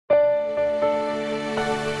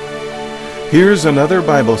Here's another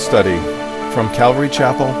Bible study from Calvary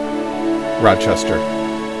Chapel, Rochester.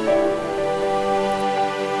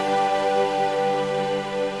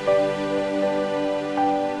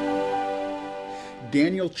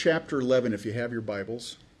 Daniel chapter 11, if you have your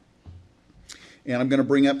Bibles. And I'm going to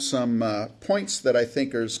bring up some points that I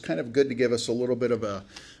think are kind of good to give us a little bit of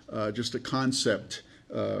just a concept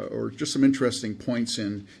or just some interesting points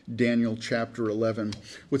in Daniel chapter 11.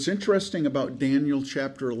 What's interesting about Daniel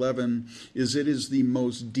chapter 11 is it is the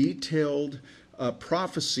most detailed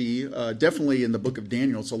prophecy, definitely in the book of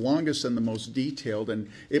Daniel. It's the longest and the most detailed,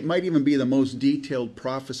 and it might even be the most detailed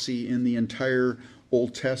prophecy in the entire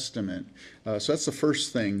Old Testament. So that's the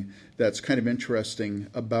first thing that's kind of interesting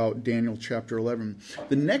about Daniel chapter 11.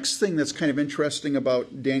 The next thing that's kind of interesting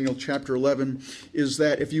about Daniel chapter 11 is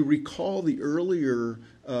that if you recall the earlier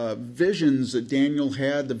visions that Daniel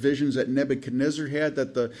had, the visions that Nebuchadnezzar had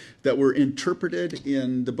that were interpreted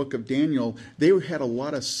in the book of Daniel, they had a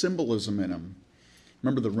lot of symbolism in them.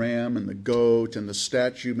 Remember the ram and the goat and the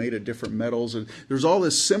statue made of different metals. And there's all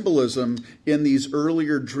this symbolism in these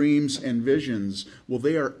earlier dreams and visions. Well,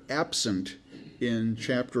 they are absent in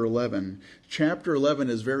chapter 11. Chapter 11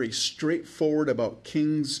 is very straightforward about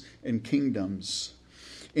kings and kingdoms.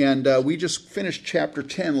 And we just finished chapter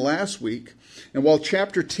 10 last week. And while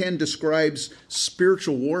chapter 10 describes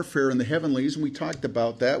spiritual warfare in the heavenlies, and we talked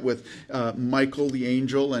about that with Michael the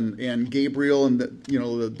angel and Gabriel and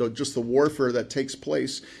just the warfare that takes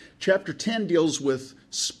place, chapter 10 deals with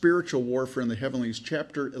spiritual warfare in the heavenlies.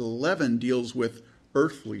 Chapter 11 deals with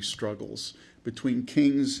earthly struggles between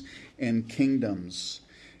kings and kingdoms.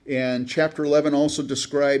 And chapter 11 also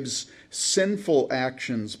describes sinful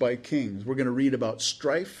actions by kings. We're going to read about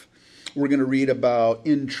strife. We're going to read about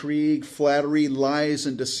intrigue, flattery, lies,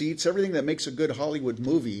 and deceits. Everything that makes a good Hollywood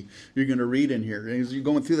movie, you're going to read in here. And as you're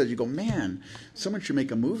going through that, you go, man, someone should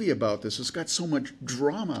make a movie about this. It's got so much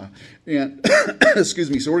drama. And excuse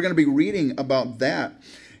me. So we're going to be reading about that.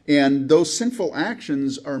 And those sinful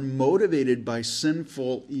actions are motivated by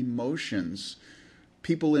sinful emotions.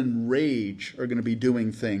 People in rage are going to be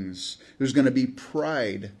doing things. There's going to be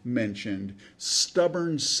pride mentioned,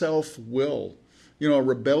 stubborn self-will,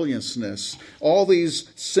 rebelliousness. All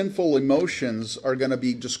these sinful emotions are going to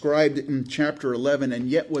be described in chapter 11. And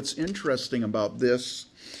yet what's interesting about this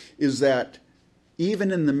is that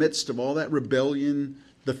even in the midst of all that rebellion,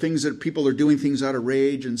 the things that people are doing, things out of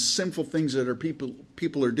rage, and sinful things that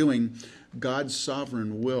people are doing, God's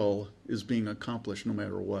sovereign will is being accomplished no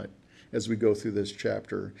matter what as we go through this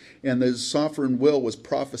chapter. And the sovereign will was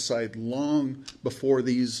prophesied long before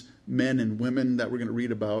these men and women that we're going to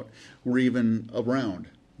read about were even around,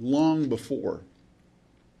 long before.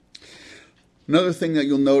 Another thing that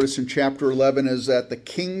you'll notice in chapter 11 is that the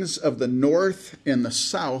kings of the north and the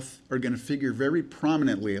south are going to figure very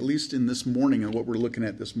prominently, at least in this morning and what we're looking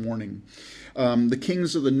at this morning. The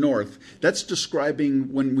kings of the north, that's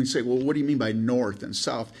describing when we say, well, what do you mean by north and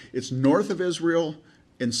south? It's north of Israel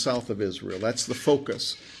and south of Israel. That's the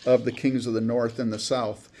focus of the kings of the north and the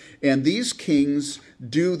south. And these kings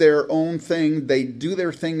do their own thing. They do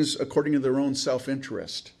their things according to their own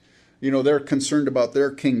self-interest. They're concerned about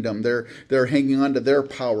their kingdom. They're hanging on to their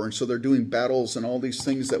power. And so they're doing battles and all these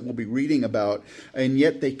things that we'll be reading about. And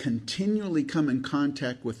yet they continually come in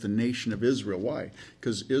contact with the nation of Israel. Why?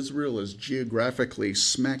 Because Israel is geographically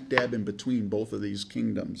smack dab in between both of these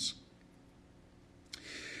kingdoms.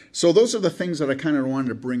 So those are the things that I kind of wanted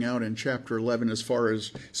to bring out in chapter 11 as far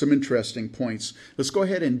as some interesting points. Let's go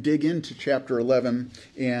ahead and dig into chapter 11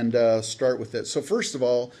 and start with it. So first of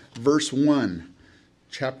all, verse 1,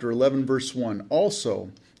 chapter 11, verse 1.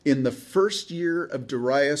 Also, in the first year of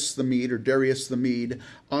Darius the Mede,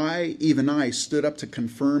 even I, stood up to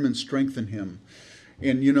confirm and strengthen him.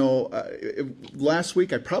 And, last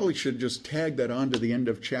week I probably should just tag that on to the end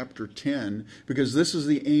of chapter 10, because this is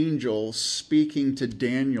the angel speaking to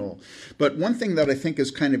Daniel. But one thing that I think is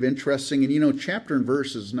kind of interesting, and chapter and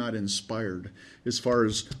verse is not inspired as far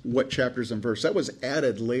as what chapters and verse. That was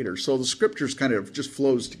added later. So the scriptures kind of just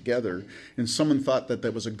flows together. And someone thought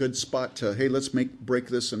that was a good spot to, hey, let's break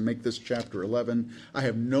this and make this chapter 11. I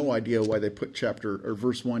have no idea why they put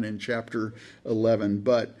verse 1 in chapter 11.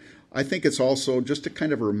 But I think it's also just a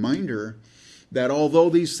kind of a reminder that although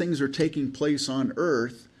these things are taking place on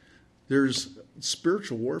earth, there's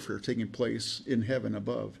spiritual warfare taking place in heaven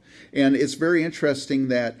above. And it's very interesting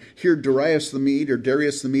that here Darius the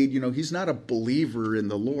Mede, he's not a believer in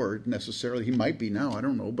the Lord necessarily. He might be now, I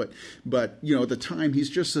don't know. But at the time, he's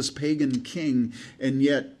just this pagan king. And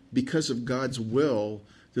yet, because of God's will,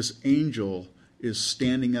 this angel is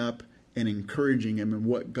standing up and encouraging him in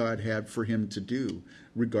what God had for him to do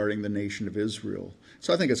regarding the nation of Israel.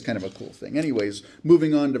 So I think it's kind of a cool thing. Anyways,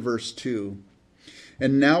 moving on to verse 2.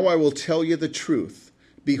 And now I will tell you the truth.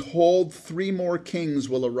 Behold, 3 more kings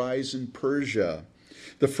will arise in Persia.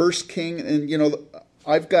 The first king, and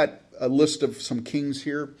I've got a list of some kings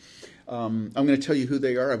here. I'm going to tell you who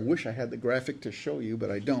they are. I wish I had the graphic to show you,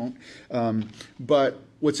 but I don't. But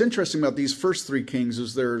what's interesting about these first 3 kings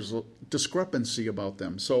is there's a discrepancy about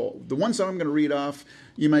them. So the ones that I'm going to read off,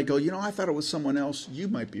 you might go, I thought it was someone else. You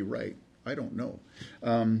might be right. I don't know.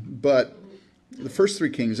 But the first 3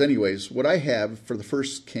 kings, anyways, what I have for the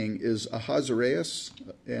first king is Ahasuerus,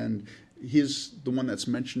 and he's the one that's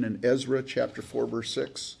mentioned in Ezra chapter 4, verse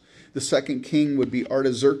 6. The second king would be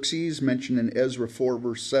Artaxerxes, mentioned in Ezra 4,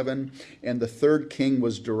 verse 7. And the third king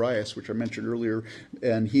was Darius, which I mentioned earlier,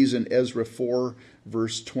 and he's in Ezra 4,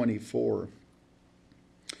 verse 24.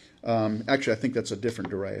 Actually, I think that's a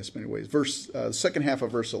different Darius, but anyways. Second half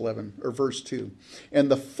of verse 11, or verse 2. And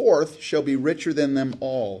the fourth shall be richer than them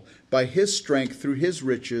all. By his strength, through his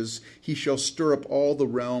riches, he shall stir up all the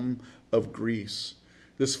realm of Greece.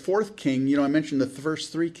 This fourth king, I mentioned the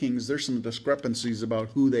first 3 kings, there's some discrepancies about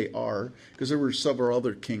who they are, because there were several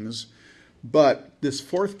other kings. But this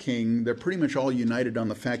fourth king, they're pretty much all united on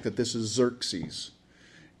the fact that this is Xerxes.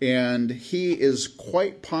 And he is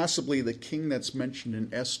quite possibly the king that's mentioned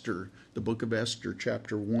in Esther, the book of Esther,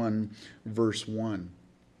 chapter 1, verse 1.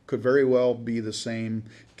 Could very well be the same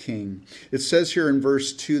king. It says here in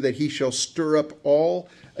verse 2 that he shall stir up all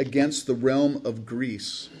against the realm of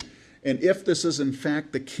Greece. And if this is in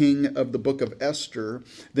fact the king of the book of Esther,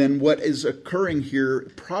 then what is occurring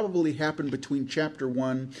here probably happened between chapter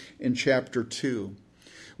 1 and chapter 2.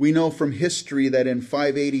 We know from history that in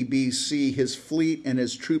 580 BC, his fleet and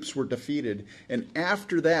his troops were defeated. And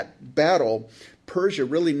after that battle, Persia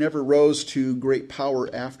really never rose to great power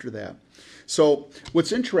after that. So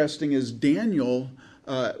what's interesting is Daniel,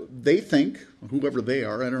 they think, whoever they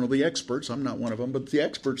are, I don't know the experts, I'm not one of them, but the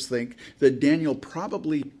experts think that Daniel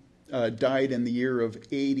probably died in the year of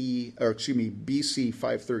BC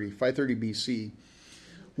 530 BC,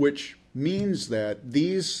 which means that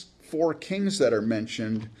these 4 kings that are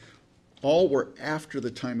mentioned all were after the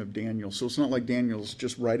time of Daniel. So it's not like Daniel's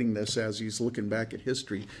just writing this as he's looking back at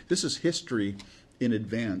history. This is history in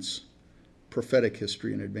advance, prophetic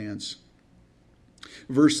history in advance.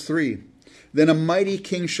 Verse 3, then a mighty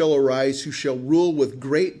king shall arise who shall rule with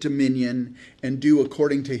great dominion and do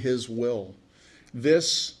according to his will.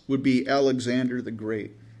 This would be Alexander the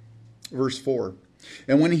Great. Verse 4,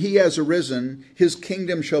 and when he has arisen, his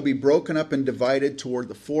kingdom shall be broken up and divided toward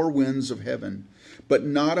the 4 winds of heaven, but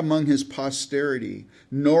not among his posterity,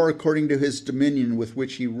 nor according to his dominion with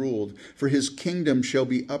which he ruled. For his kingdom shall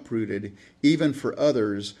be uprooted, even for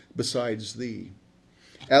others besides thee.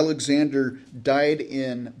 Alexander died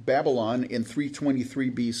in Babylon in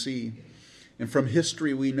 323 BC. And from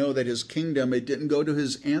history, we know that his kingdom, it didn't go to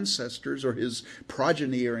his ancestors or his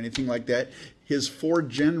progeny or anything like that. His 4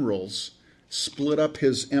 generals split up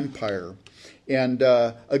his empire. And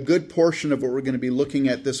a good portion of what we're going to be looking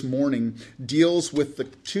at this morning deals with the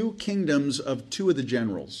 2 kingdoms of 2 of the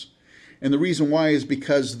generals. And the reason why is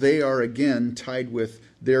because they are, again, tied with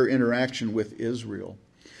their interaction with Israel.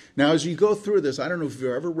 Now, as you go through this, I don't know if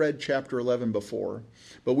you've ever read chapter 11 before,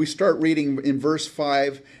 but we start reading in verse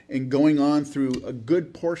 5 and going on through a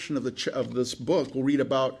good portion of this book. We'll read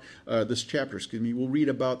about this chapter, we'll read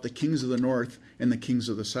about the kings of the north and the kings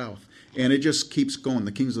of the south. And it just keeps going,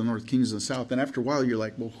 the kings of the north, kings of the south. And after a while, you're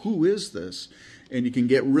like, well, who is this? And you can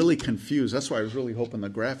get really confused. That's why I was really hoping the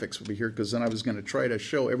graphics would be here, because then I was going to try to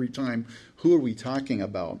show every time, who are we talking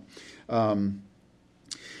about?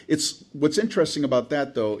 It's what's interesting about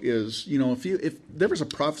that, though, is, if there was a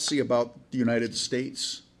prophecy about the United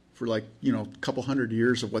States for a couple hundred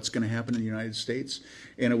years of what's going to happen in the United States,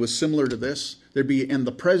 and it was similar to this, and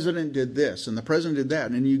the president did this, and the president did that,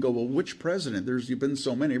 and then you go, well, which president? You've been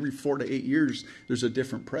so many. Every 4 to 8 years, there's a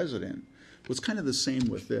different president. Well, it's kind of the same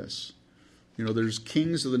with this. There's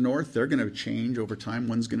kings of the north. They're going to change over time.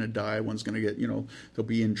 One's going to die. One's going to get, there'll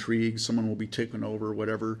be intrigue. Someone will be taken over,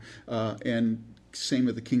 whatever. And same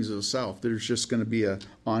with the kings of the south. There's just going to be an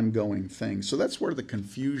ongoing thing. So that's where the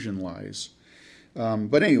confusion lies.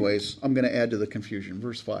 But anyways, I'm going to add to the confusion.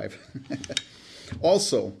 Verse 5.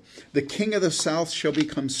 Also, the king of the south shall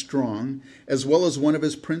become strong, as well as one of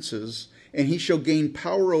his princes, and he shall gain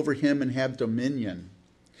power over him and have dominion.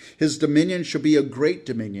 His dominion shall be a great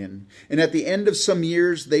dominion, and at the end of some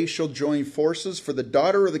years they shall join forces, for the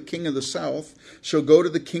daughter of the king of the south shall go to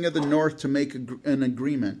the king of the north to make an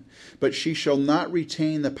agreement. But she shall not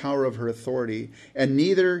retain the power of her authority, and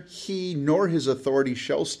neither he nor his authority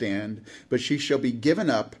shall stand, but she shall be given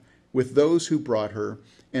up with those who brought her,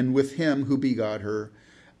 and with him who begot her,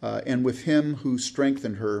 and with him who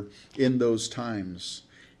strengthened her in those times.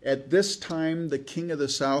 At this time, the king of the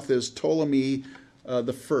south is Ptolemy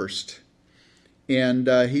the first. And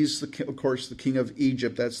he's, of course, the king of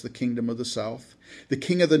Egypt. That's the kingdom of the south. The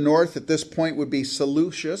king of the north at this point would be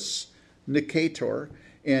Seleucus Nicator.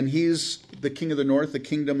 And he's the king of the north. The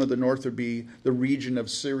kingdom of the north would be the region of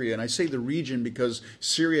Syria. And I say the region because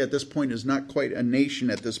Syria at this point is not quite a nation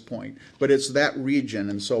at this point. But it's that region.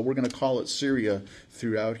 And so we're going to call it Syria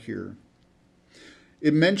throughout here.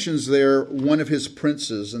 It mentions there one of his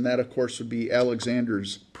princes, and that, of course, would be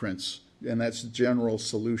Alexander's prince, and that's General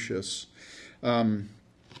Seleucus. When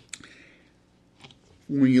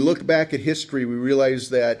you look back at history, we realize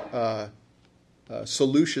that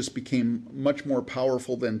Seleucus became much more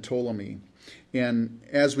powerful than Ptolemy. And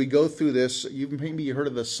as we go through this, you've maybe heard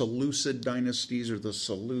of the Seleucid dynasties or the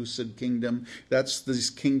Seleucid kingdom. That's these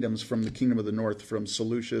kingdoms from the kingdom of the north, from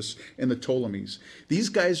Seleucus and the Ptolemies. These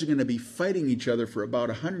guys are going to be fighting each other for about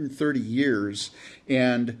 130 years,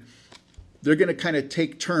 and they're going to kind of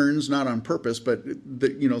take turns, not on purpose, but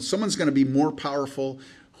someone's going to be more powerful.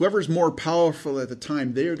 Whoever's more powerful at the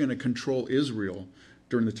time, they are going to control Israel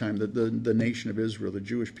during the time, the nation of Israel, the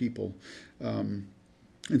Jewish people.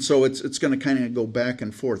 And so it's going to kind of go back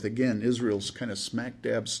and forth. Again, Israel's kind of smack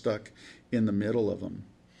dab stuck in the middle of them.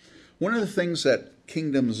 One of the things that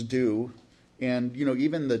kingdoms do, and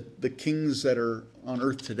even the kings that are on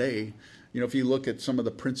earth today, if you look at some of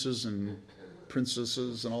the princes and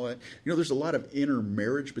princesses and all that, there's a lot of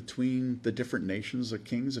intermarriage between the different nations of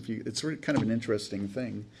kings. It's really kind of an interesting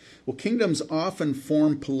thing. Well, kingdoms often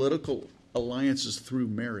form political alliances through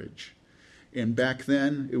marriage. And back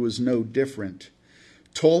then, it was no different.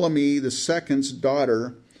 Ptolemy II's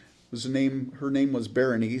daughter, her name was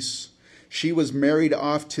Berenice. She was married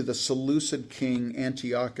off to the Seleucid king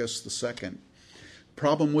Antiochus II.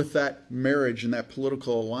 Problem with that marriage and that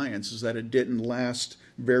political alliance is that it didn't last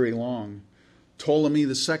very long. Ptolemy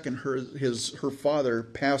II, her father,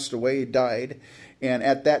 passed away, died, and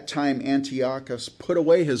at that time Antiochus put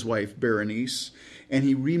away his wife Berenice, and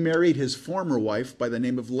he remarried his former wife by the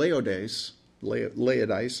name of Laodice, I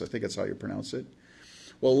think that's how you pronounce it.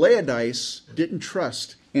 Well, Laodice didn't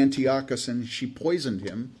trust Antiochus, and she poisoned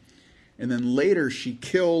him. And then later she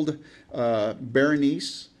killed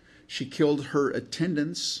Berenice. She killed her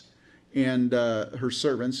attendants and her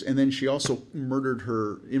servants. And then she also murdered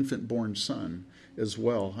her infant-born son as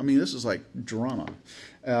well. I mean, this is like drama.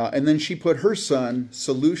 And then she put her son,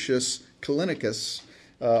 Seleucus Callinicus,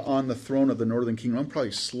 on the throne of the northern kingdom. I'm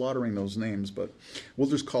probably slaughtering those names, but we'll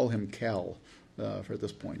just call him Cal for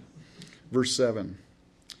this point. Verse 7.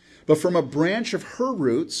 But from a branch of her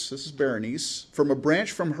roots, this is Berenice, from a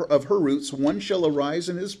branch of her roots, one shall arise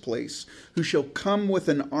in his place, who shall come with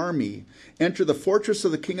an army, enter the fortress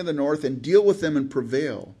of the king of the north, and deal with them and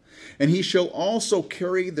prevail. And he shall also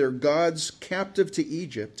carry their gods captive to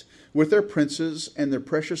Egypt, with their princes and their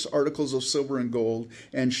precious articles of silver and gold,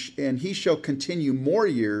 and he shall continue more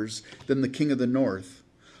years than the king of the north.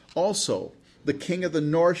 Also, the king of the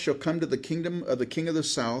north shall come to the kingdom of the king of the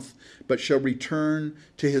south, but shall return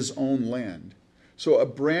to his own land. So a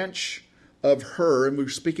branch of her, and we're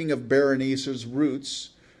speaking of Berenice's roots,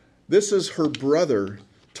 this is her brother,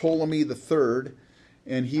 Ptolemy III,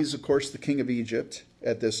 and he's, of course, the king of Egypt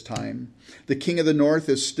at this time. The king of the north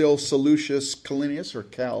is still Seleucus Callinicus, or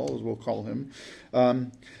Cal, as we'll call him.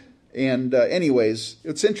 Anyways,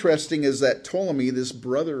 what's interesting is that Ptolemy, this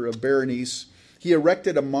brother of Berenice, he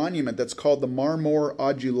erected a monument that's called the Marmor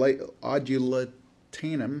Odulatanum.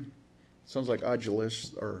 Sounds like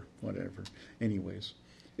Odulus or whatever. Anyways,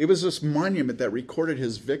 it was this monument that recorded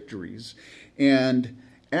his victories. And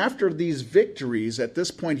after these victories, at this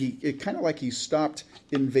point, it kind of like he stopped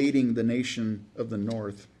invading the nation of the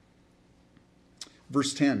north.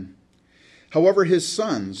 Verse 10. However, his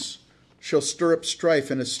sons shall stir up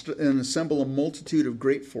strife and assemble a multitude of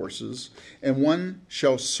great forces, and one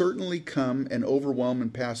shall certainly come and overwhelm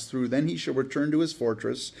and pass through. Then he shall return to his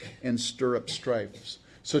fortress and stir up strife.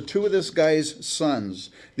 So two of this guy's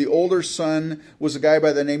sons. The older son was a guy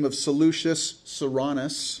by the name of Seleucus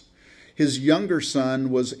Cyrannus. His younger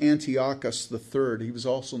son was Antiochus III. He was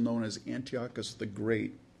also known as Antiochus the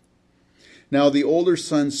Great. Now the older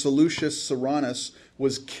son, Seleucus Cyrannus,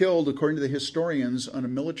 was killed, according to the historians, on a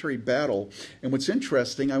military battle. And what's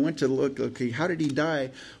interesting, I went to look, okay, how did he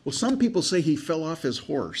die? Well, some people say he fell off his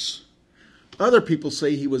horse. Other people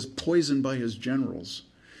say he was poisoned by his generals.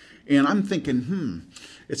 And I'm thinking,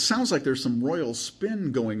 it sounds like there's some royal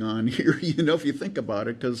spin going on here, if you think about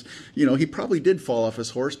it, because, he probably did fall off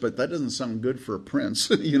his horse, but that doesn't sound good for a prince.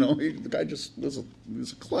 The guy just was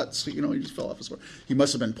a klutz, he just fell off his horse. He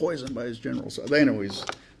must have been poisoned by his generals. So anyways,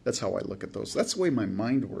 that's how I look at those. That's the way my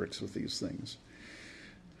mind works with these things.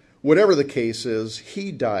 Whatever the case is,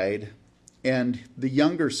 he died, and the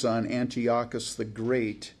younger son, Antiochus the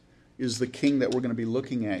Great, is the king that we're going to be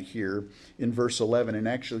looking at here in verse 11. And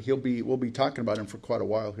actually, we'll be talking about him for quite a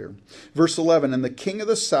while here. Verse 11, and the king of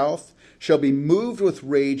the south shall be moved with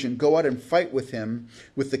rage and go out and fight with him,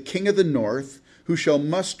 with the king of the north, who shall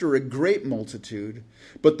muster a great multitude.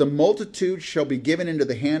 But the multitude shall be given into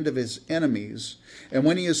the hand of his enemies. And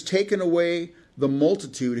when he has taken away the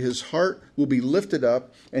multitude, his heart will be lifted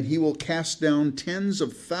up, and he will cast down tens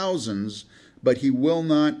of thousands, but he will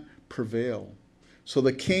not prevail. So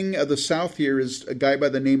the king of the south here is a guy by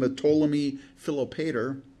the name of Ptolemy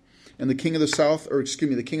Philopator. And the king of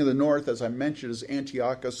the king of the north, as I mentioned, is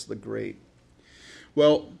Antiochus the Great.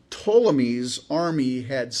 Well, Ptolemy's army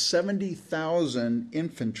had 70,000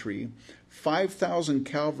 infantry, 5,000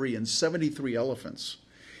 cavalry, and 73 elephants.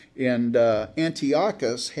 And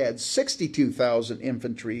Antiochus had 62,000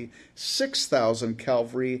 infantry, 6,000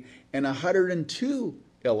 cavalry, and 102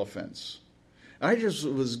 elephants. I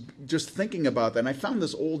was thinking about that, and I found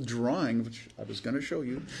this old drawing, which I was going to show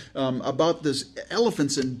you, about this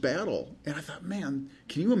elephants in battle. And I thought, man,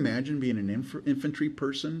 can you imagine being an infantry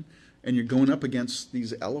person, and you're going up against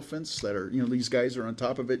these elephants that are, these guys are on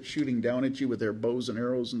top of it, shooting down at you with their bows and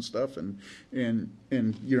arrows and stuff, and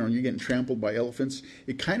you're getting trampled by elephants.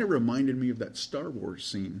 It kind of reminded me of that Star Wars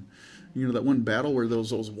scene. That one battle where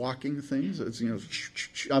those walking things, it's,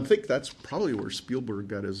 I think that's probably where Spielberg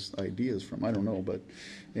got his ideas from. I don't know, but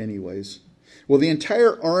anyways. Well, the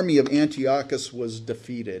entire army of Antiochus was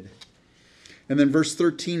defeated. And then verse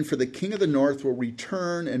 13, for the king of the north will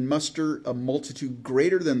return and muster a multitude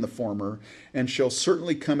greater than the former, and shall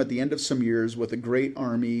certainly come at the end of some years with a great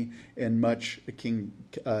army and much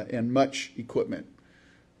equipment.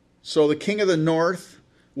 So the king of the north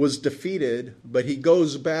was defeated, but he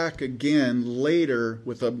goes back again later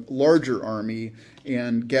with a larger army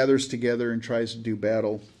and gathers together and tries to do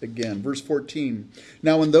battle again. Verse 14,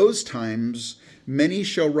 now in those times many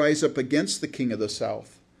shall rise up against the king of the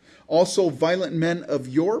south. Also violent men of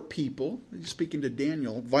your people, speaking to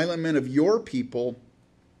Daniel, violent men of your people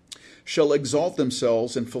shall exalt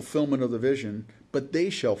themselves in fulfillment of the vision, but they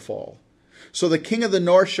shall fall. So the king of the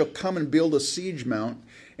north shall come and build a siege mount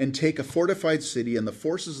and take a fortified city, and the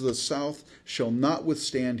forces of the south shall not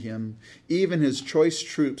withstand him. Even his choice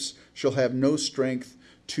troops shall have no strength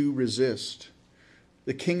to resist.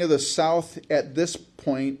 The king of the south at this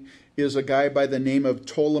point is a guy by the name of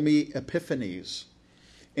Ptolemy Epiphanes.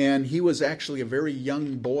 And he was actually a very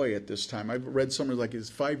young boy at this time. I've read somewhere like he's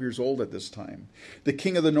 5 years old at this time. The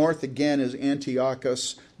king of the north, again, is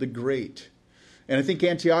Antiochus the Great. And I think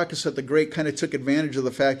Antiochus the Great kind of took advantage of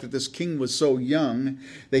the fact that this king was so young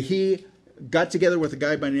that he got together with a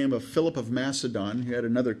guy by the name of Philip of Macedon, who had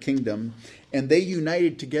another kingdom, and they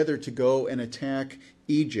united together to go and attack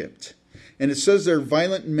Egypt. And it says there,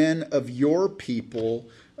 violent men of your people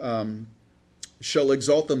shall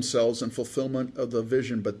exalt themselves in fulfillment of the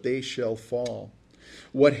vision, but they shall fall.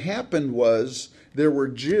 What happened was there were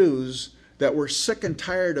Jews that were sick and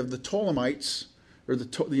tired of the Ptolemites, or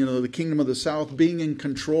the kingdom of the south, being in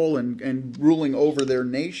control and ruling over their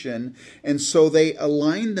nation. And so they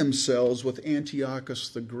aligned themselves with Antiochus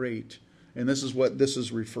the Great. And this is what this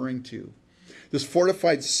is referring to. This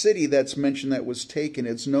fortified city that's mentioned that was taken,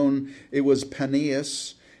 it was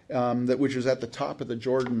Paneas, which is at the top of the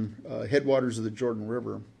Jordan, headwaters of the Jordan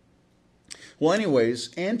River. Well,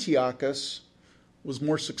 anyways, Antiochus was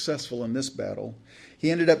more successful in this battle.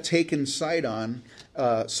 He ended up taking Sidon,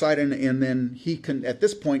 and then at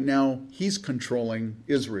this point now he's controlling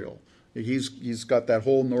Israel. He's got that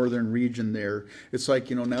whole northern region there. It's like,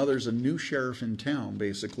 now there's a new sheriff in town,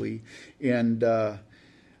 basically. And,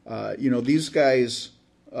 these guys,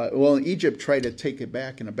 Egypt tried to take it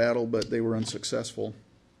back in a battle, but they were unsuccessful.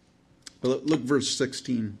 But look, verse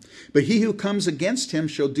 16. But he who comes against him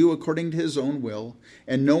shall do according to his own will,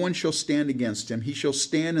 and no one shall stand against him. He shall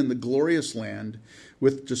stand in the glorious land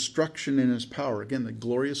with destruction in his power. Again, the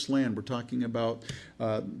glorious land, we're talking about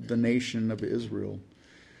the nation of Israel.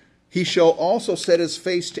 He shall also set his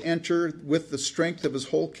face to enter with the strength of his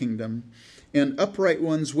whole kingdom, and upright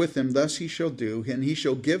ones with him. Thus he shall do, and he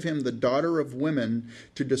shall give him the daughter of women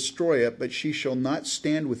to destroy it, but she shall not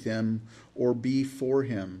stand with him or be for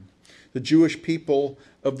him. The Jewish people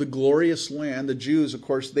of the glorious land, the Jews, of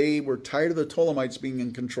course, they were tired of the Ptolemies being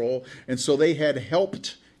in control, and so they had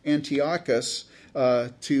helped Antiochus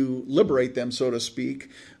to liberate them, so to speak,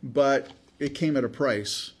 but it came at a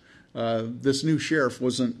price. This new sheriff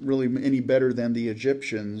wasn't really any better than the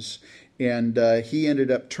Egyptians, and he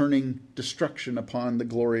ended up turning destruction upon the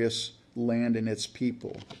glorious land and its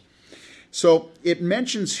people. So it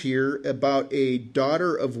mentions here about a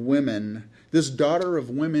daughter of women. This daughter of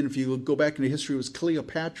women, if you go back into history, was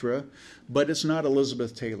Cleopatra, but it's not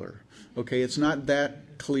Elizabeth Taylor. Okay, it's not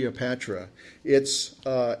that Cleopatra. It's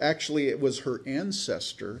actually, it was her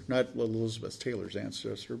ancestor, not Elizabeth Taylor's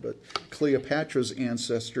ancestor, but Cleopatra's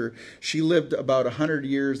ancestor. She lived about 100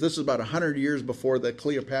 years. This is about 100 years before the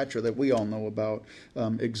Cleopatra that we all know about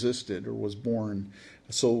existed or was born.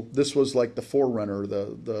 So this was like the forerunner,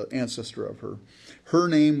 the ancestor of her. Her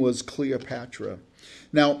name was Cleopatra.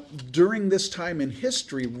 Now, during this time in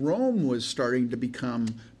history, Rome was starting to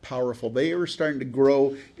become powerful. They were starting to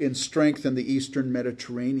grow in strength in the eastern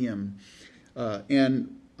Mediterranean.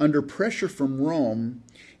 And under pressure from Rome,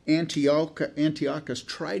 Antiochus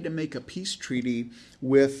tried to make a peace treaty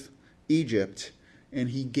with Egypt, and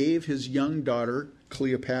he gave his young daughter,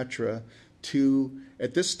 Cleopatra, to,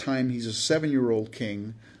 at this time, he's a 7-year-old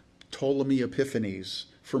king, Ptolemy Epiphanes,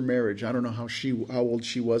 for marriage. I don't know how old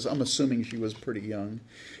she was. I'm assuming she was pretty young.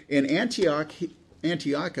 And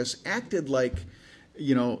Antiochus acted like,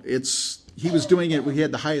 he was doing it. He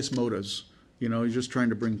had the highest motives. He's just trying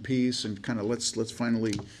to bring peace and kind of let's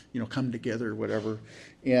finally, come together or whatever.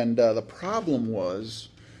 And the problem was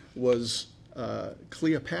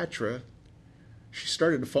Cleopatra. She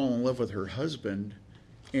started to fall in love with her husband,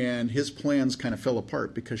 and his plans kind of fell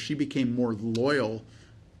apart because she became more loyal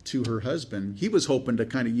to her husband. He was hoping to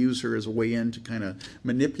kind of use her as a way in to kind of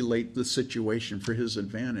manipulate the situation for his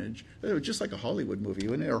advantage. It was just like a Hollywood movie,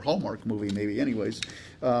 or Hallmark movie maybe, anyways.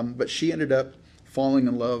 But she ended up falling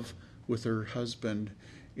in love with her husband.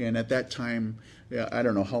 And at that time, I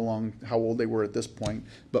don't know how old they were at this point,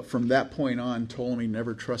 but from that point on, Ptolemy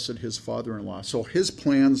never trusted his father-in-law. So his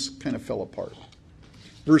plans kind of fell apart.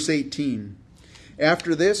 Verse 18.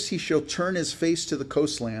 After this he shall turn his face to the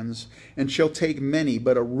coastlands, and shall take many,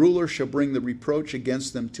 but a ruler shall bring the reproach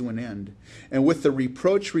against them to an end. And with the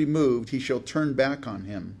reproach removed, he shall turn back on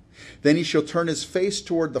him. Then he shall turn his face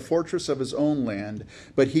toward the fortress of his own land,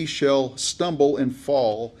 but he shall stumble and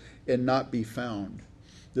fall and not be found.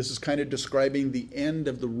 This is kind of describing the end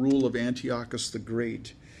of the rule of Antiochus the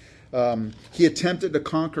Great. He attempted to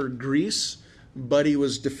conquer Greece, but he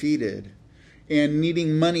was defeated. And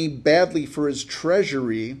needing money badly for his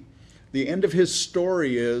treasury, the end of his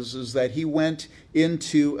story is that he went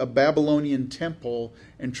into a Babylonian temple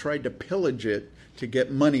and tried to pillage it to get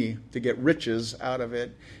money, to get riches out of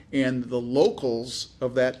it. And the locals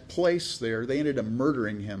of that place there, they ended up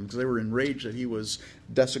murdering him because they were enraged that he was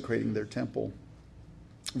desecrating their temple.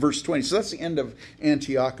 Verse 20, so that's the end of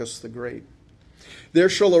Antiochus the Great. There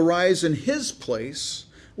shall arise in his place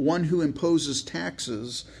one who imposes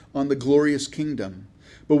taxes on the glorious kingdom.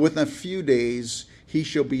 But within a few days he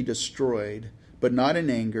shall be destroyed, but not in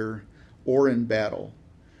anger or in battle.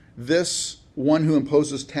 This one who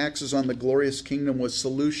imposes taxes on the glorious kingdom was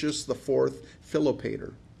Seleucus IV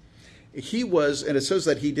Philopator. He was, and it says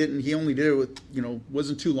that he only did it with,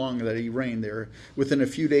 wasn't too long that he reigned there. Within a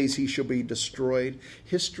few days he shall be destroyed.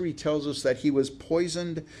 History tells us that he was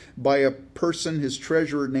poisoned by a person, his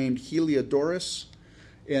treasurer, named Heliodorus.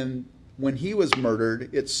 And when he was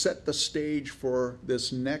murdered, it set the stage for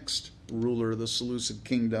this next ruler of the Seleucid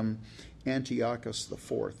kingdom, Antiochus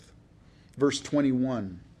IV. Verse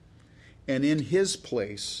 21, and in his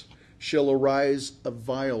place shall arise a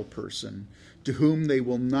vile person, to whom they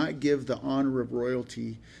will not give the honor of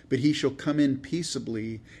royalty, but he shall come in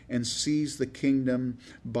peaceably and seize the kingdom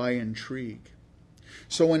by intrigue.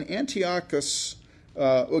 So when when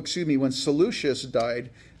Seleucus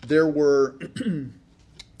died, there were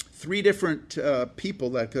 3 different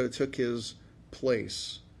people that could have took his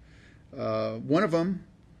place. One of them,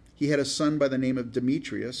 he had a son by the name of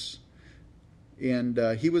Demetrius, and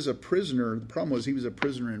he was a prisoner. The problem was he was a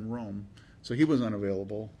prisoner in Rome, so he was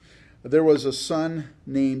unavailable. There was a son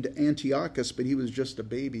named Antiochus, but he was just a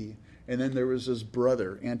baby. And then there was his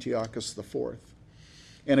brother, Antiochus IV.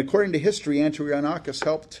 And according to history, Antiochus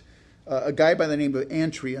helped, a guy by the name of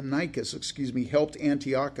Antiochus helped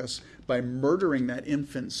Antiochus by murdering that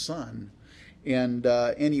infant son. And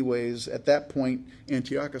anyways, at that point,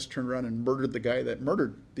 Antiochus turned around and murdered the guy that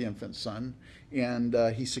murdered the infant son, and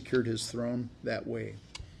he secured his throne that way.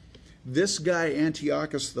 This guy,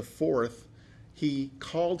 Antiochus IV, he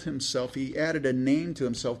added a name to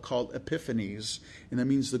himself called Epiphanes, and that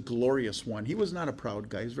means the glorious one. He was not a proud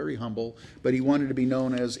guy, he was very humble, but he wanted to be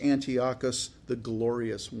known as Antiochus the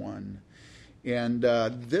glorious one. And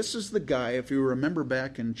this is the guy, if you remember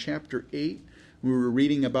back in chapter 8, we were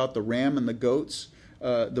reading about the ram and the goats,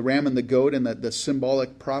 the ram and the goat and the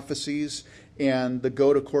symbolic prophecies. And the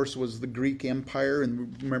goat, of course, was the Greek Empire.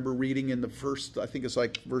 And remember reading in the first, I think it's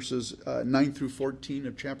like verses 9 through 14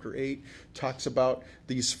 of chapter 8, talks about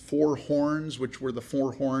these 4 horns, which were the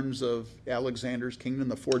 4 horns of Alexander's kingdom,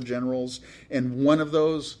 the 4 generals. And one of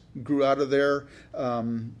those grew out of there.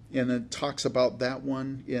 And it talks about that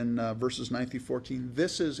one in verses 9 through 14.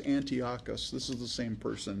 This is Antiochus. This is the same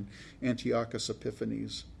person, Antiochus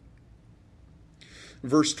Epiphanes.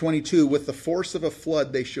 Verse 22, with the force of a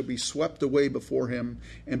flood they shall be swept away before him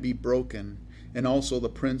and be broken, and also the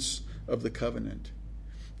prince of the covenant.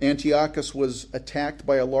 Antiochus was attacked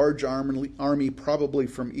by a large army, probably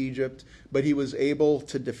from Egypt, but he was able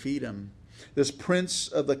to defeat him. This prince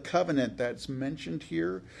of the covenant that's mentioned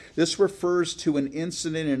here, this refers to an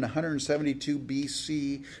incident in 172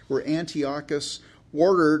 BC where Antiochus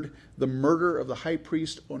ordered the murder of the high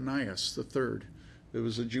priest Onias III. It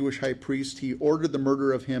was a Jewish high priest. He ordered the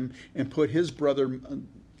murder of him and put his brother,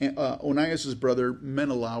 Onias' brother,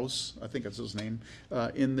 Menelaus, I think that's his name,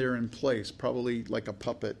 in there in place, probably like a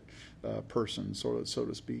puppet person, so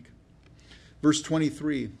to speak. Verse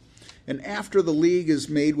 23, and after the league is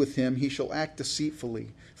made with him, he shall act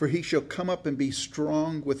deceitfully, for he shall come up and be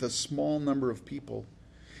strong with a small number of people.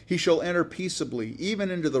 He shall enter peaceably,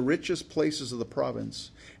 even into the richest places of the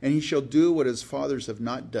province, and he shall do what his fathers have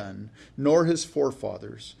not done, nor his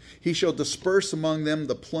forefathers. He shall disperse among them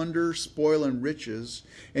the plunder, spoil, and riches,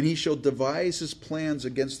 and he shall devise his plans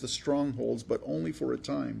against the strongholds, but only for a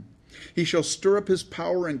time. He shall stir up his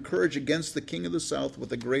power and courage against the king of the south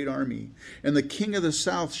with a great army, and the king of the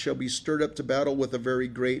south shall be stirred up to battle with a very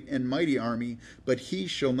great and mighty army, but he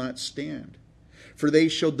shall not stand. For they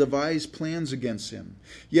shall devise plans against him.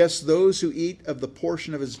 Yes, those who eat of the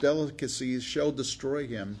portion of his delicacies shall destroy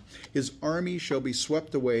him. His army shall be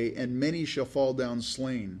swept away, and many shall fall down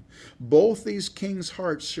slain. Both these kings'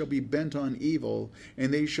 hearts shall be bent on evil,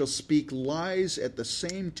 and they shall speak lies at the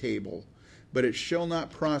same table. But it shall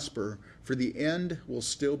not prosper, for the end will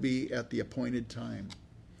still be at the appointed time.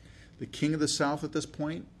 The king of the south at this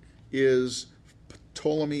point is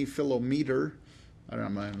Ptolemy Philometor.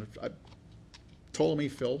 Ptolemy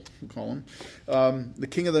Phil, we'll call him. The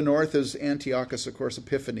king of the north is Antiochus, of course,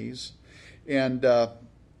 Epiphanes. And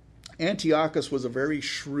Antiochus was a very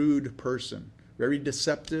shrewd person, very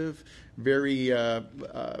deceptive, he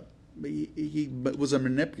was a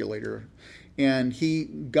manipulator. And he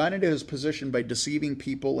got into his position by deceiving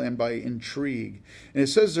people and by intrigue. And it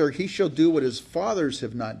says there, he shall do what his fathers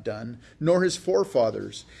have not done, nor his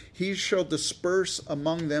forefathers. He shall disperse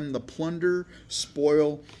among them the plunder,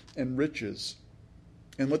 spoil, and riches.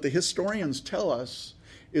 And what the historians tell us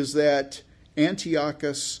is that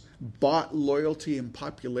Antiochus bought loyalty and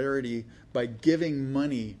popularity by giving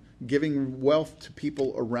money, giving wealth to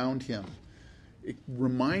people around him. It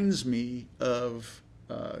reminds me of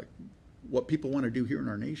what people want to do here in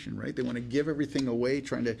our nation, right? They want to give everything away,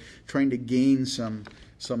 trying to gain some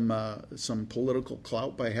political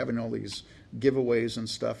clout by having all these giveaways and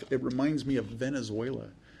stuff. It reminds me of Venezuela.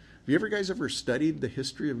 Have you guys ever studied the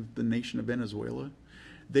history of the nation of Venezuela?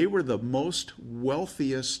 They were the most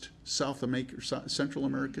wealthiest Central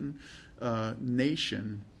American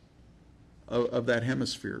nation of that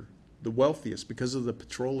hemisphere, the wealthiest because of the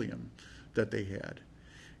petroleum that they had.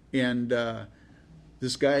 And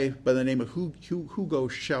this guy by the name of Hugo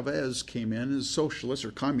Chavez came in, as socialist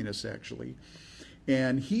or communist actually,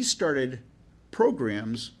 and he started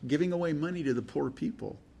programs giving away money to the poor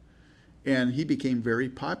people. And he became very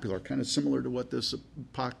popular, kind of similar to what this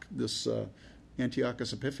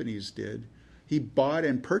Antiochus Epiphanes did. He bought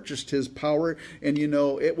and purchased his power, and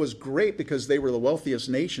it was great because they were the wealthiest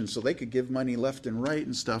nation, so they could give money left and right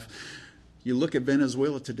and stuff. You look at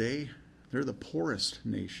Venezuela today, they're the poorest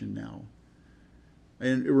nation now.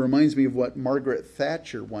 And it reminds me of what Margaret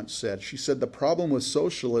Thatcher once said. She said, the problem with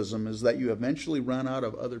socialism is that you eventually run out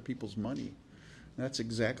of other people's money. And that's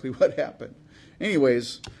exactly what happened.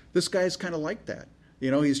 Anyways, this guy's kind of like that.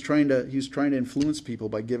 He's trying to influence people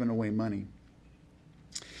by giving away money.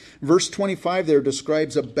 Verse 25 there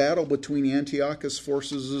describes a battle between Antiochus'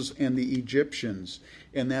 forces and the Egyptians,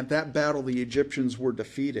 and that battle the Egyptians were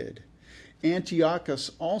defeated.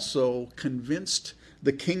 Antiochus also convinced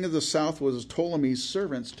the king of the south was Ptolemy's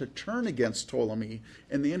servants to turn against Ptolemy,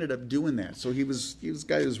 and they ended up doing that. So he was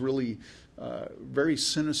guy who was really very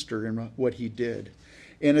sinister in what he did.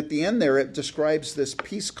 And at the end there, it describes this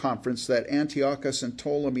peace conference that Antiochus and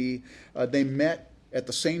Ptolemy, they met at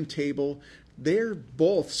the same table. They're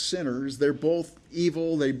both sinners. They're both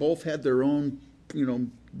evil. They both had their own,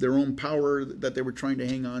 their own power that they were trying to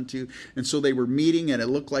hang on to. And so they were meeting, and it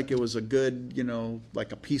looked like it was a good,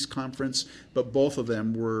 like a peace conference. But both of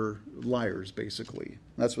them were liars, basically.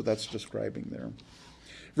 That's what that's describing there.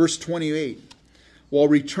 Verse 28. While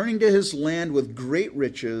returning to his land with great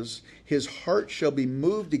riches, his heart shall be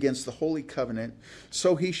moved against the holy covenant,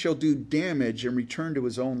 so he shall do damage and return to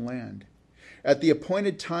his own land. At the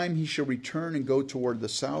appointed time he shall return and go toward the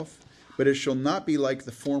south, but it shall not be like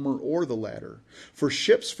the former or the latter. For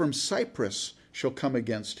ships from Cyprus shall come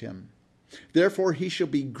against him. Therefore he shall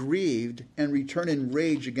be grieved and return in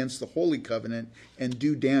rage against the holy covenant and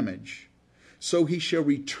do damage. So he shall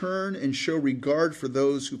return and show regard for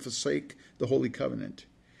those who forsake the holy covenant.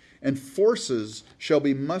 And forces shall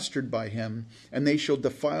be mustered by him, and they shall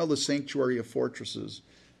defile the sanctuary of fortresses.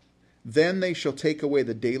 Then they shall take away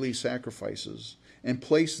the daily sacrifices, and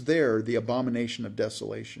place there the abomination of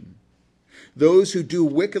desolation. Those who do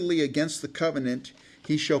wickedly against the covenant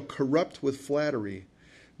he shall corrupt with flattery.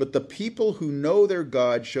 But the people who know their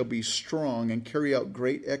God shall be strong and carry out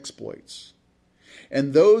great exploits.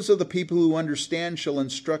 And those of the people who understand shall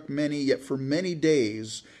instruct many, yet for many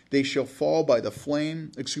days they shall fall by the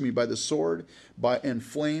sword, and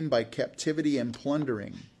flame, by captivity and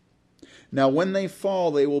plundering. Now when they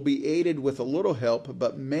fall, they will be aided with a little help,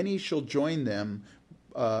 but many shall join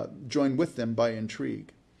with them by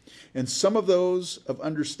intrigue. And some of those of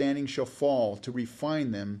understanding shall fall to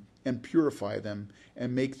refine them and purify them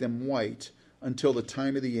and make them white until the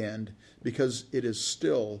time of the end, because it is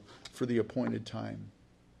still for the appointed time.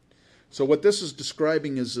 So what this is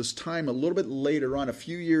describing is this time a little bit later on, a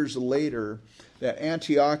few years later, that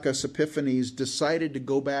Antiochus Epiphanes decided to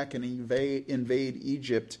go back and invade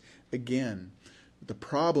Egypt again. The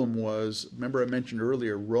problem was, remember I mentioned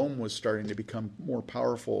earlier, Rome was starting to become more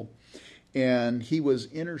powerful, and he was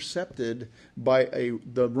intercepted by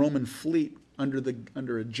the Roman fleet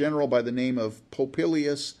under a general by the name of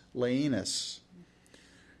Popilius Laenas.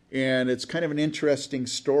 And it's kind of an interesting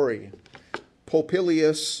story.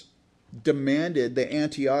 Popilius demanded that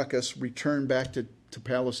Antiochus return back to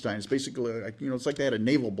Palestine. It's basically, it's like they had a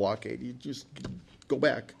naval blockade. You just go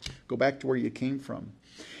back to where you came from.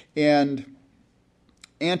 And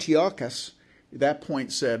Antiochus, at that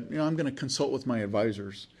point, said, I'm going to consult with my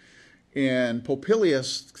advisors. And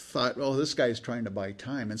Popilius thought, this guy is trying to buy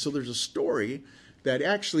time. And so there's a story that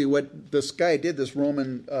actually what this guy did, this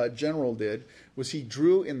Roman general did, was he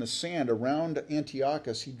drew in the sand around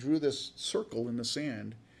Antiochus, he drew this circle in the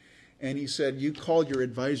sand, and he said, you call your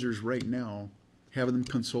advisors right now, have them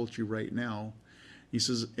consult you right now. He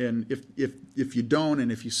says, and if you don't,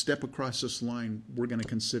 and if you step across this line, we're going to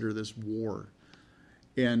consider this war.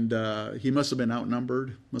 And he must have been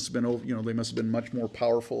outnumbered, they must have been much more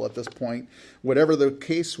powerful at this point. Whatever the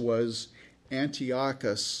case was,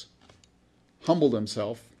 Antiochus humbled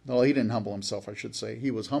himself. Well, he didn't humble himself, I should say.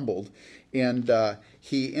 He was humbled. And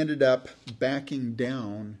he ended up backing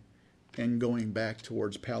down and going back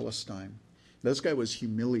towards Palestine. This guy was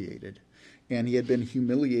humiliated. And he had been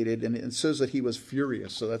humiliated, and it says that he was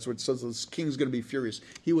furious. So that's what it says, this king's going to be furious.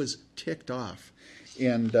 He was ticked off.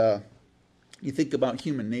 And you think about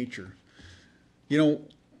human nature.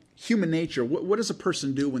 Human nature, what does a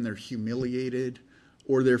person do when they're humiliated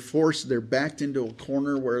or they're backed into a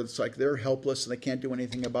corner where it's like they're helpless and they can't do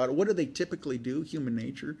anything about it? What do they typically do, human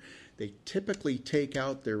nature? They typically take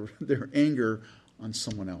out their anger on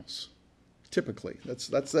someone else. Typically. That's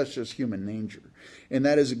just human nature. And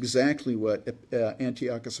that is exactly what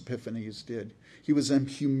Antiochus Epiphanes did. He was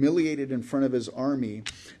humiliated in front of his army,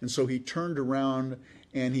 and so he turned around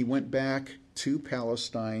and he went back to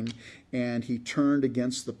Palestine, and he turned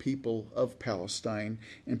against the people of Palestine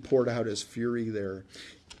and poured out his fury there.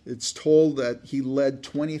 It's told that he led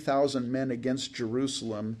 20,000 men against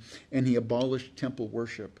Jerusalem, and he abolished temple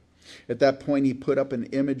worship. At that point, he put up an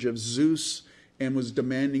image of Zeus and was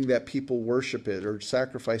demanding that people worship it or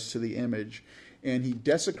sacrifice to the image. And he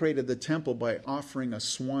desecrated the temple by offering a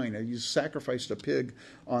swine. He sacrificed a pig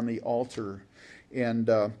on the altar. And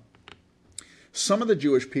some of the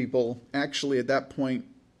Jewish people actually at that point,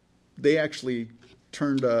 they actually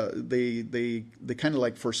turned, they kind of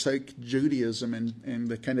like forsake Judaism and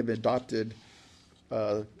they kind of adopted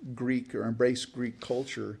Greek or embraced Greek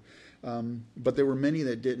culture. But there were many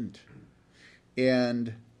that didn't.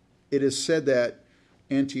 And it is said that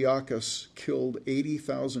Antiochus killed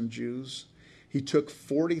 80,000 Jews. He took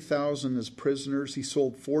 40,000 as prisoners. He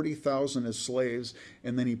sold 40,000 as slaves,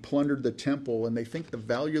 and then he plundered the temple. And they think the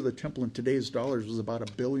value of the temple in today's dollars was about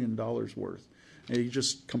 $1 billion worth. And he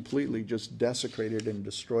just completely just desecrated and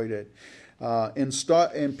destroyed it.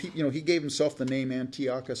 He gave himself the name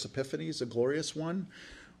Antiochus Epiphanes, a glorious one.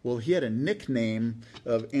 Well, he had a nickname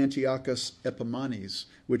of Antiochus Epimanes,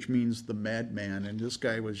 which means the madman. And this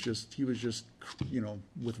guy was just,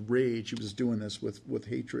 with rage, he was doing this with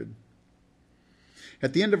hatred.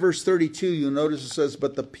 At the end of verse 32, you'll notice it says,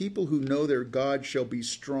 "But the people who know their God shall be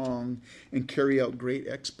strong and carry out great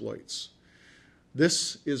exploits."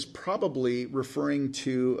 This is probably referring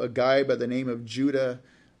to a guy by the name of Judah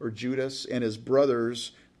or Judas and his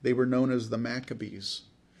brothers. They were known as the Maccabees.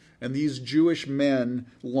 And these Jewish men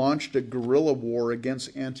launched a guerrilla war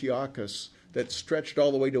against Antiochus that stretched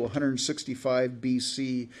all the way to 165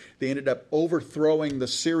 BC. They ended up overthrowing the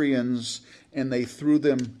Syrians, and they threw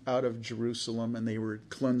them out of Jerusalem, and they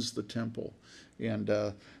cleansed the temple. And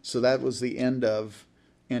so that was the end of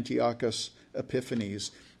Antiochus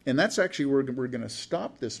Epiphanes. And that's actually where we're going to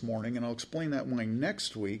stop this morning, and I'll explain that why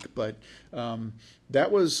next week. But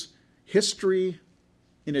that was history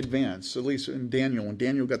in advance, at least in Daniel. When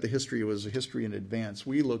Daniel got the history, it was a history in advance.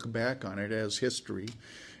 We look back on it as history.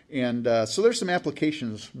 And so there's some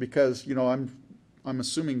applications because, I'm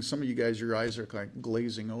assuming some of you guys, your eyes are kind of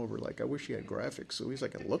glazing over. Like, I wish you had graphics so at least I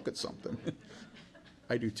could look at something.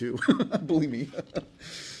 I do too, believe me.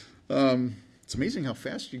 It's amazing how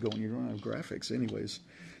fast you go when you don't have graphics anyways.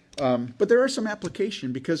 But there are some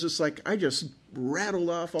application because it's like I just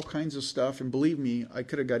rattled off all kinds of stuff. And believe me, I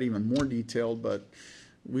could have got even more detailed, but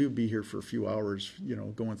we would be here for a few hours,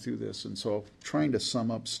 going through this. And so trying to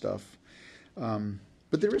sum up stuff.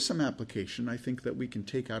 But there is some application, I think, that we can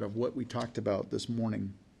take out of what we talked about this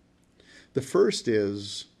morning. The first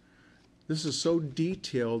is, this is so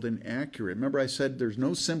detailed and accurate. Remember I said there's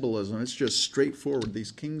no symbolism. It's just straightforward.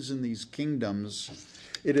 These kings and these kingdoms.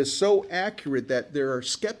 It is so accurate that there are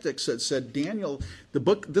skeptics that said, Daniel,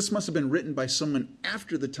 this must have been written by someone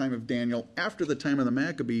after the time of Daniel, after the time of the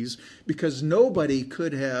Maccabees, because nobody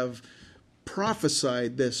could have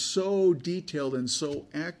prophesied this so detailed and so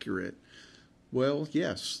accurate. Well,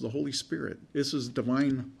 yes, the Holy Spirit. This is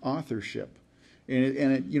divine authorship.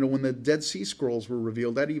 And when the Dead Sea Scrolls were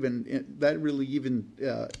revealed, that really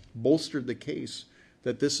bolstered the case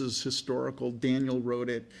that this is historical. Daniel wrote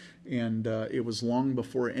it, and it was long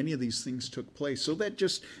before any of these things took place. So that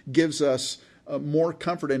just gives us more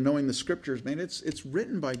comfort in knowing the Scriptures. Man, it's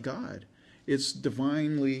written by God. It's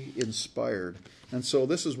divinely inspired. And so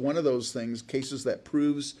this is one of those cases that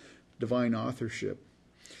proves divine authorship.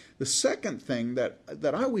 The second thing that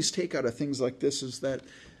I always take out of things like this is that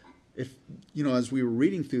if, as we were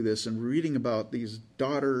reading through this and reading about these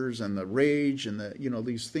daughters and the rage and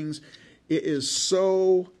these things, it is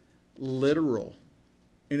so literal.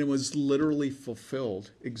 And it was literally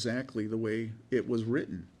fulfilled exactly the way it was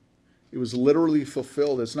written. It was literally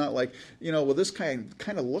fulfilled. It's not like, this kind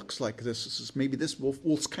of looks like this. Maybe this,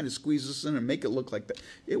 we'll kind of squeeze this in and make it look like that.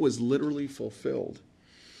 It was literally fulfilled.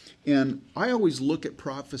 And I always look at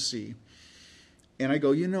prophecy and I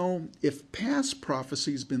go, if past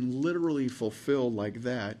prophecy has been literally fulfilled like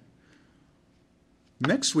that,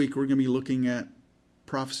 next week we're going to be looking at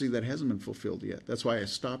prophecy that hasn't been fulfilled yet. That's why I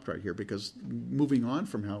stopped right here, because moving on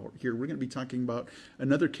from here, we're going to be talking about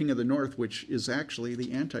another king of the north, which is actually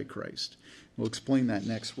the Antichrist. We'll explain that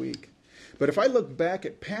next week. But if I look back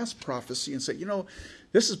at past prophecy and say,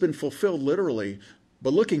 this has been fulfilled literally,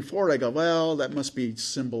 but looking forward, I go, well, that must be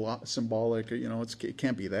symbolic. It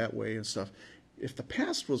can't be that way and stuff. If the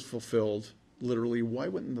past was fulfilled literally, why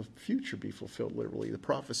wouldn't the future be fulfilled literally, the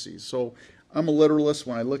prophecies? So I'm a literalist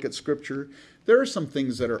when I look at Scripture. There are some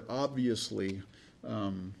things that are obviously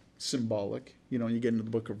symbolic. You get into the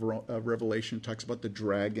book of Revelation, it talks about the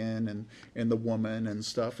dragon and the woman and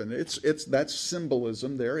stuff, and that's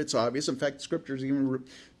symbolism there. It's obvious. In fact, Scripture even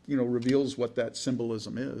reveals what that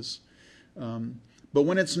symbolism is. But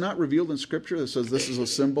when it's not revealed in Scripture that says this is a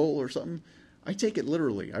symbol or something, I take it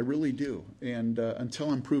literally. I really do. And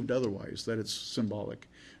until I'm proved otherwise, that it's symbolic.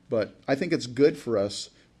 But I think it's good for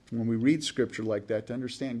us when we read Scripture like that to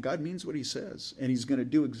understand God means what He says, and He's going to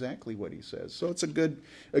do exactly what He says. So it's a good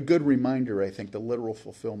reminder, I think, the literal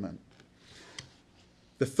fulfillment.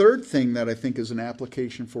 The third thing that I think is an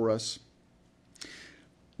application for us,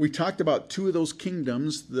 we talked about two of those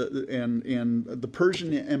kingdoms, and the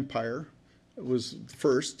Persian Empire was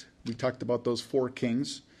first. We talked about those 4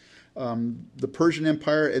 kings. The Persian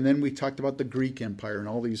Empire, and then we talked about the Greek Empire and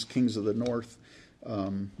all these kings of the north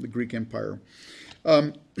the Greek Empire.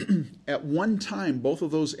 At one time, both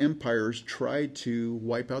of those empires tried to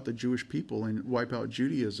wipe out the Jewish people and wipe out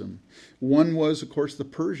Judaism. One was, of course, the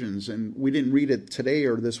Persians, and we didn't read it today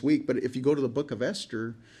or this week, but if you go to the book of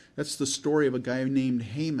Esther, that's the story of a guy named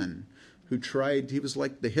Haman who he was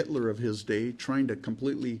like the Hitler of his day, trying to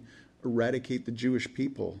completely eradicate the Jewish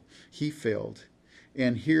people. He failed.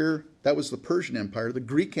 And here, that was the Persian Empire. The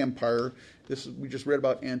Greek Empire, we just read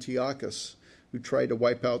about Antiochus, who tried to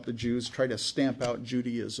wipe out the Jews, tried to stamp out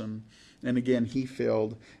Judaism. And again, he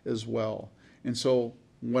failed as well. And so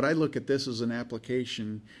what I look at this as an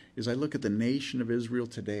application is I look at the nation of Israel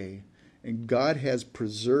today. And God has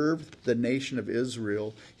preserved the nation of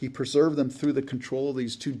Israel. He preserved them through the control of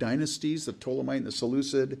these two dynasties, the Ptolemite and the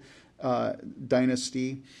Seleucid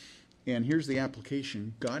dynasty. And here's the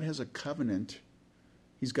application. God has a covenant.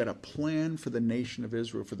 He's got a plan for the nation of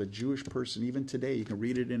Israel, for the Jewish person. Even today, you can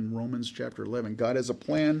read it in Romans chapter 11. God has a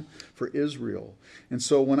plan for Israel. And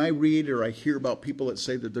so when I read or I hear about people that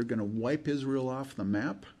say that they're going to wipe Israel off the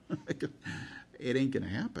map, it ain't going to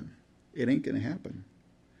happen. It ain't going to happen.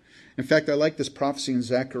 In fact, I like this prophecy in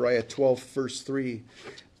Zechariah 12, verse 3.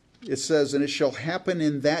 It says, "And it shall happen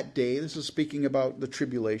in that day," this is speaking about the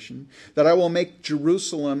tribulation, "that I will make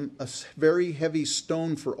Jerusalem a very heavy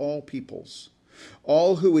stone for all peoples.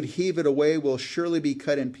 All who would heave it away will surely be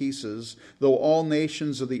cut in pieces, though all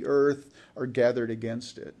nations of the earth are gathered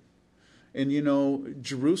against it." And you know,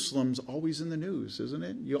 Jerusalem's always in the news, isn't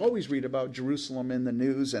it? You always read about Jerusalem in the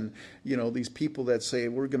news, and you know, these people that say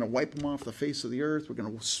we're going to wipe them off the face of the earth, we're going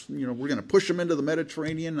to push them into the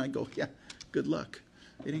Mediterranean. And I go, yeah, good luck.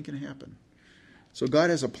 It ain't going to happen. So God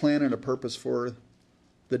has a plan and a purpose for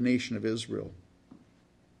the nation of Israel.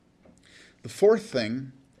 The fourth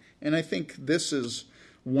thing, and I think this is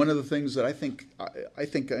one of the things that I think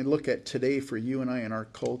I look at today for you and I in our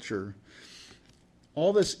culture.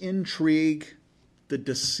 All this intrigue, the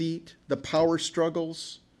deceit, the power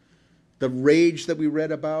struggles, the rage that we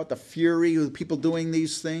read about, the fury of people doing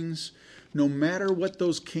these things, no matter what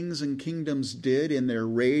those kings and kingdoms did in their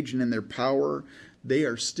rage and in their power, they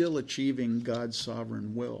are still achieving God's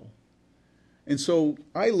sovereign will. And so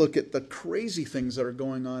I look at the crazy things that are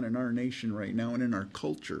going on in our nation right now and in our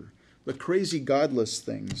culture, the crazy godless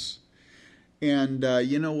things. And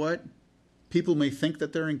you know what? People may think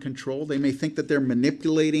that they're in control. They may think that they're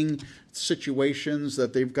manipulating situations,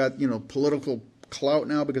 that they've got, political clout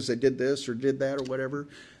now because they did this or did that or whatever.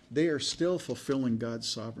 They are still fulfilling God's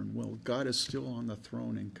sovereign will. God is still on the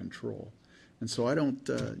throne in control. And so I don't,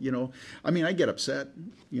 I get upset,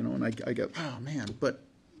 and I go, oh man, but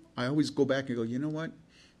I always go back and go, you know what?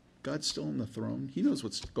 God's still on the throne. He knows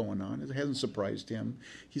what's going on. It hasn't surprised him.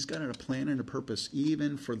 He's got a plan and a purpose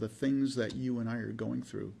even for the things that you and I are going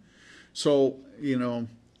through. So,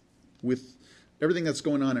 with everything that's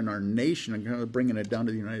going on in our nation, I'm kind of bringing it down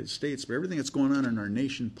to the United States, but everything that's going on in our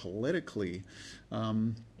nation politically,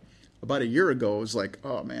 about a year ago, it was like,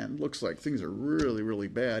 oh man, looks like things are really, really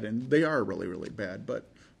bad. And they are really, really bad. But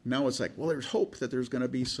now it's like, well, there's hope that there's going to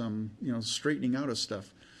be some, straightening out of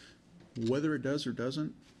stuff. Whether it does or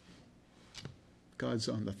doesn't, God's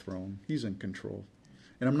on the throne. He's in control.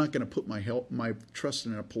 And I'm not going to put my trust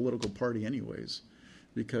in a political party anyways,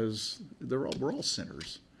 because we're all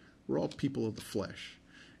sinners. We're all people of the flesh.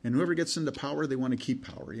 And whoever gets into power, they want to keep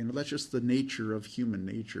power. That's just the nature of human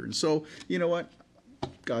nature. And so, you know what?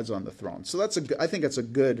 God's on the throne. So I think that's a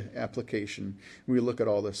good application when we look at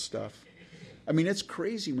all this stuff. I mean, it's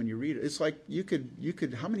crazy when you read it. It's like you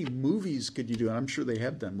could how many movies could you do? And I'm sure they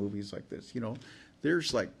have done movies like this.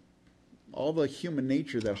 There's like all the human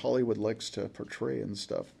nature that Hollywood likes to portray and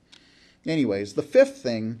stuff. Anyways, the fifth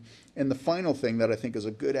thing and the final thing that I think is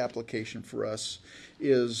a good application for us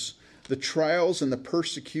is the trials and the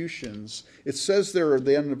persecutions. It says there at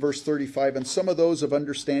the end of verse 35, "And some of those of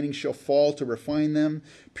understanding shall fall to refine them,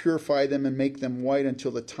 purify them, and make them white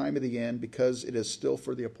until the time of the end, because it is still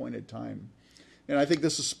for the appointed time." And I think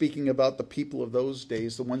this is speaking about the people of those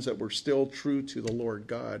days, the ones that were still true to the Lord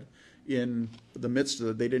God in the midst of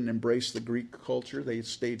it. They didn't embrace the Greek culture. They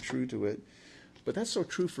stayed true to it. But that's so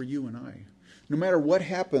true for you and I. No matter what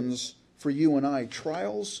happens for you and I,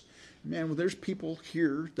 trials, man, there's people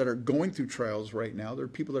here that are going through trials right now. There are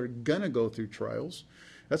people that are going to go through trials.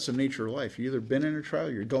 That's the nature of life. You've either been in a trial,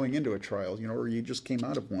 you're going into a trial, or you just came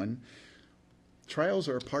out of one. Trials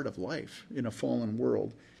are a part of life in a fallen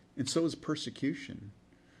world, and so is persecution.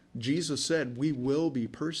 Jesus said we will be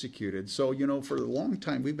persecuted. So, for a long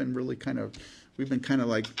time, we've been kind of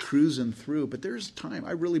like cruising through, but there's time.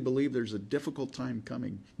 I really believe there's a difficult time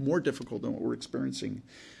coming, more difficult than what we're experiencing.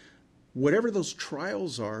 Whatever those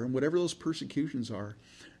trials are and whatever those persecutions are,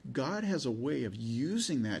 God has a way of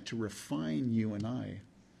using that to refine you and I.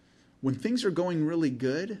 When things are going really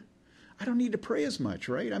good, I don't need to pray as much,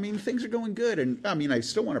 right? I mean, things are going good. And I mean, I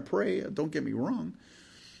still want to pray. Don't get me wrong.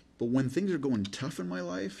 But when things are going tough in my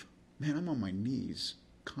life, man, I'm on my knees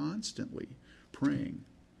constantly praying.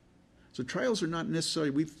 So trials are not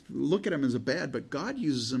necessarily, we look at them as a bad, but God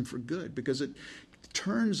uses them for good because it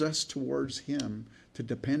turns us towards Him, to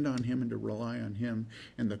depend on Him and to rely on Him.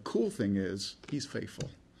 And the cool thing is, He's faithful.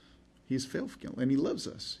 He's faithful and He loves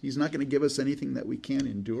us. He's not going to give us anything that we can't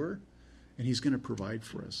endure. And He's going to provide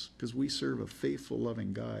for us because we serve a faithful,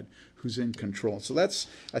 loving God who's in control. So that's,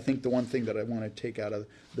 I think, the one thing that I want to take out of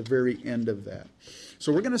the very end of that.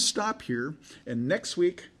 So we're going to stop here. And next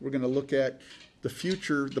week, we're going to look at the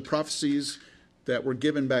future, the prophecies that were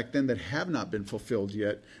given back then that have not been fulfilled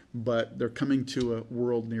yet, but they're coming to a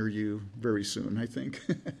world near you very soon, I think.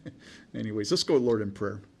 Anyways, let's go to Lord in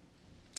prayer.